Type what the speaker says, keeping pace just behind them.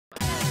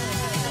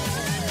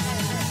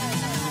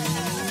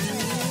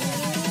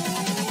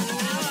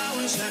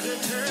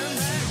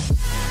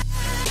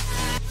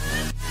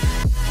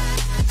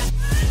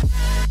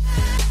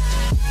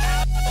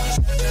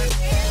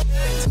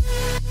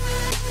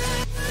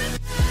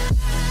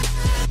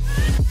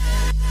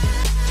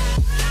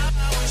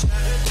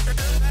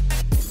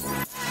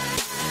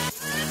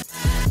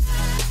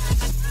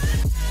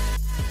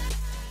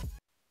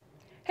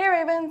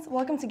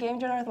welcome to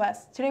GameDay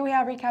Northwest. Today we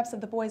have recaps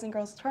of the boys and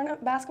girls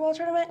basketball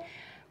tournament,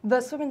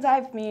 the swim and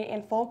dive meet,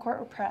 and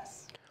Fullcourt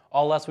Press.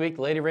 All last week,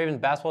 the Lady Ravens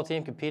basketball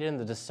team competed in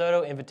the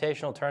DeSoto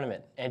Invitational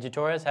Tournament. Angie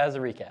Torres has a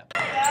recap.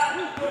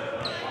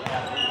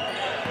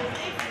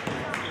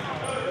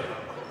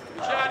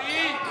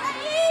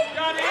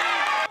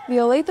 The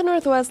Olathe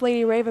Northwest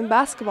Lady Raven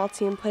basketball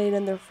team played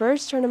in their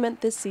first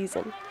tournament this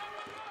season.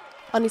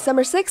 On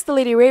December 6th, the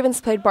Lady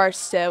Ravens played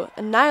Barstow,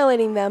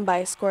 annihilating them by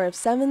a score of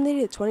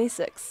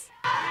 70-26.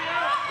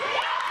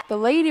 The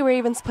Lady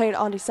Ravens played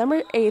on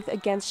December 8th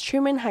against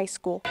Truman High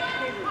School.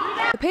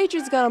 The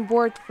Patriots got on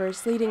board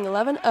first, leading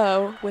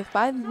 11-0 with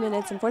 5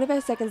 minutes and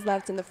 45 seconds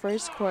left in the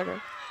first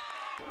quarter.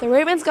 The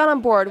Ravens got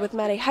on board with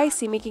Maddie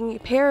Heisey making a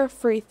pair of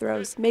free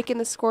throws, making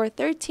the score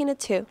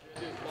 13-2.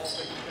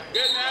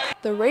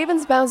 The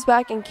Ravens bounced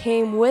back and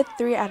came with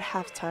 3 at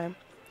halftime,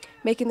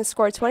 making the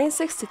score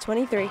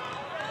 26-23.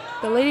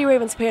 The Lady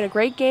Ravens played a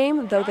great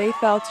game, though they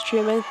fell to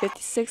Truman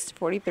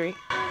 56-43.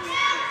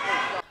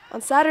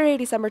 On Saturday,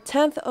 December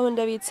 10th,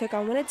 ONW took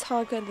on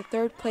Minnetonka in the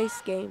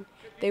third-place game.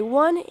 They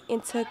won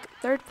and took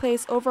third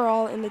place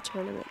overall in the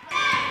tournament.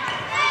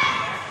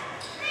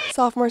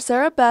 Sophomore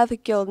Sarah Beth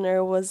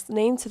Gildner was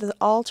named to the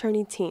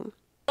all-tourney team.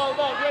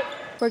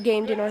 For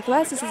GameDay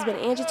Northwest, this has been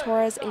Angie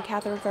Torres and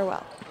Catherine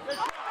Farwell.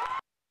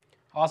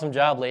 Awesome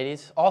job,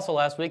 ladies. Also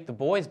last week, the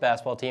boys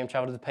basketball team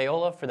traveled to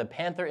Paola for the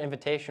Panther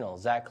Invitational.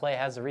 Zach Clay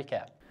has a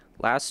recap.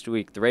 Last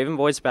week, the Raven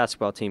boys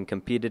basketball team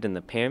competed in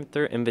the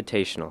Panther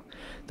Invitational.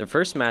 Their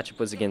first matchup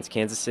was against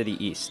Kansas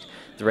City East.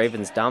 The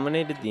Ravens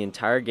dominated the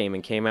entire game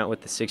and came out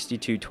with a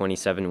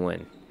 62-27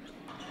 win.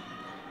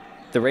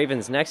 The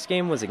Ravens' next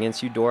game was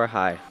against Eudora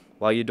High.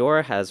 While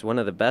Eudora has one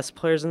of the best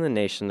players in the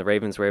nation, the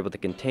Ravens were able to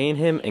contain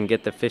him and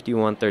get the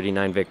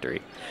 51-39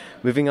 victory.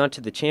 Moving on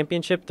to the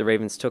championship, the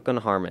Ravens took on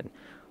Harmon.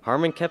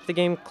 Harmon kept the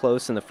game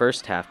close in the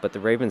first half, but the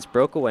Ravens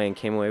broke away and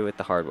came away with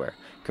the hardware.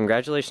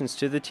 Congratulations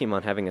to the team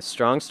on having a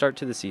strong start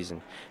to the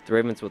season. The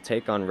Ravens will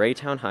take on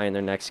Raytown High in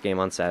their next game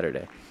on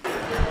Saturday.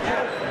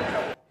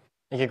 And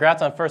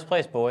congrats on first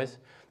place, boys.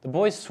 The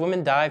boys swim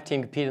and dive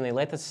team competed in the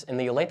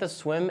Olathe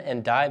Swim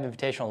and Dive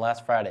Invitational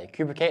last Friday.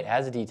 Cooper Kate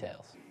has the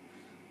details.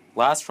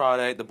 Last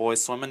Friday, the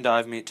boys' swim and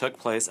dive meet took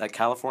place at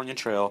California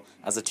Trail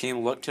as the team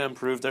looked to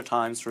improve their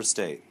times for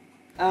state.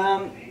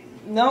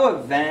 No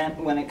event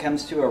when it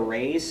comes to a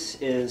race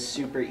is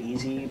super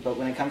easy, but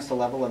when it comes to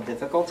level of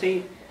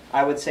difficulty,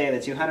 I would say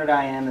the 200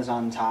 IM is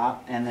on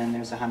top, and then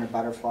there's a 100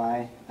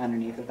 butterfly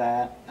underneath of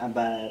that.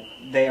 But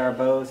they are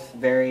both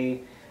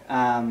very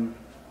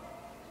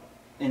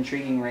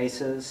intriguing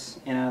races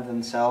in and of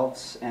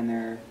themselves, and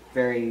they're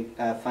very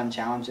fun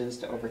challenges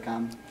to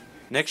overcome.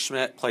 Nick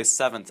Schmidt placed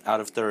 7th out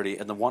of 30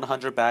 in the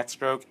 100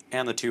 backstroke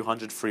and the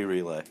 200 free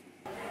relay.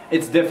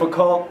 It's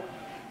difficult.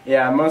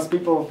 Yeah, most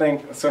people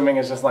think swimming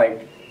is just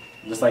like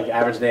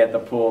average day at the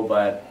pool,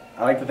 but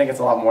I like to think it's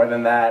a lot more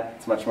than that.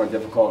 It's much more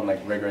difficult and like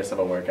rigorous of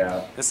a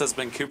workout. This has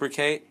been Cooper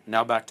Kate.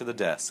 Now back to the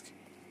desk.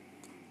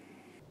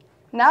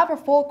 Now for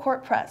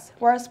Fullcourt Press,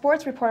 where our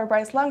sports reporter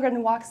Bryce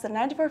Lundgren walks the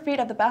 94 feet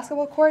of the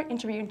basketball court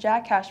interviewing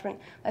Jack Cashman.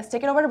 Let's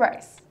take it over to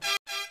Bryce.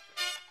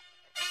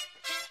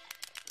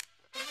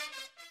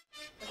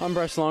 I'm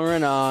Bryce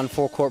Lundgren on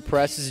Fullcourt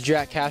Press. This is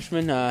Jack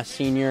Cashman,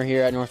 senior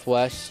here at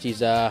Northwest.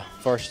 He's a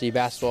varsity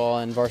basketball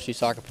and varsity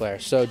soccer player.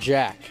 So,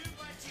 Jack,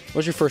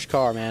 what's your first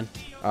car, man?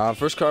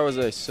 First car was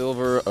a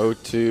silver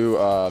 02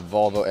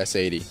 Volvo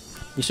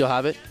S80. You still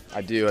have it?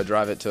 I do. I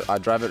drive it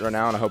right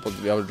now, and I hope I'll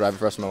be able to drive it for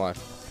the rest of my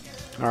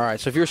life. All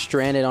right. So, if you're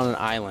stranded on an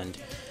island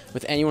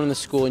with anyone in the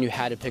school and you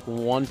had to pick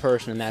one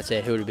person and that's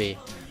it, who would it be?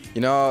 You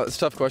know, it's a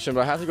tough question,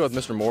 but I have to go with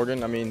Mr.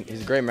 Morgan. I mean,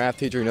 he's a great math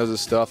teacher. He knows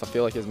his stuff. I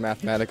feel like his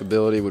mathematic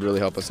ability would really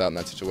help us out in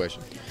that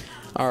situation.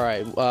 All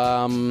right.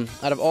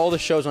 Out of all the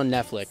shows on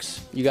Netflix,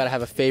 you got to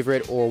have a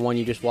favorite or one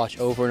you just watch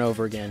over and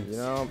over again. You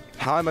know,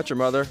 How I Met Your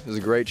Mother is a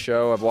great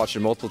show. I've watched it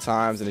multiple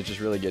times, and it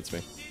just really gets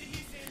me.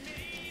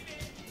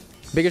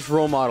 Biggest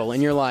role model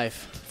in your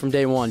life from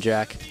day one,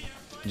 Jack?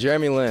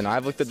 Jeremy Lin.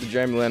 I've looked at the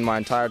Jeremy Lin my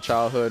entire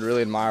childhood,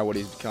 really admire what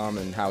he's become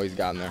and how he's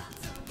gotten there.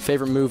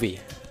 Favorite movie?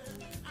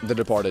 The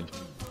Departed.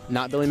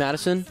 Not Billy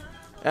Madison?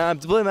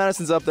 Billy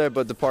Madison's up there,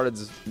 but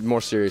Departed's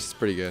more serious. It's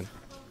pretty good.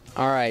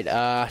 All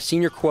right,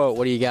 senior quote,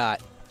 what do you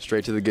got?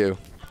 Straight to the goo.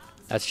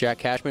 That's Jack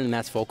Cashman, and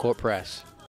that's Fullcourt Press.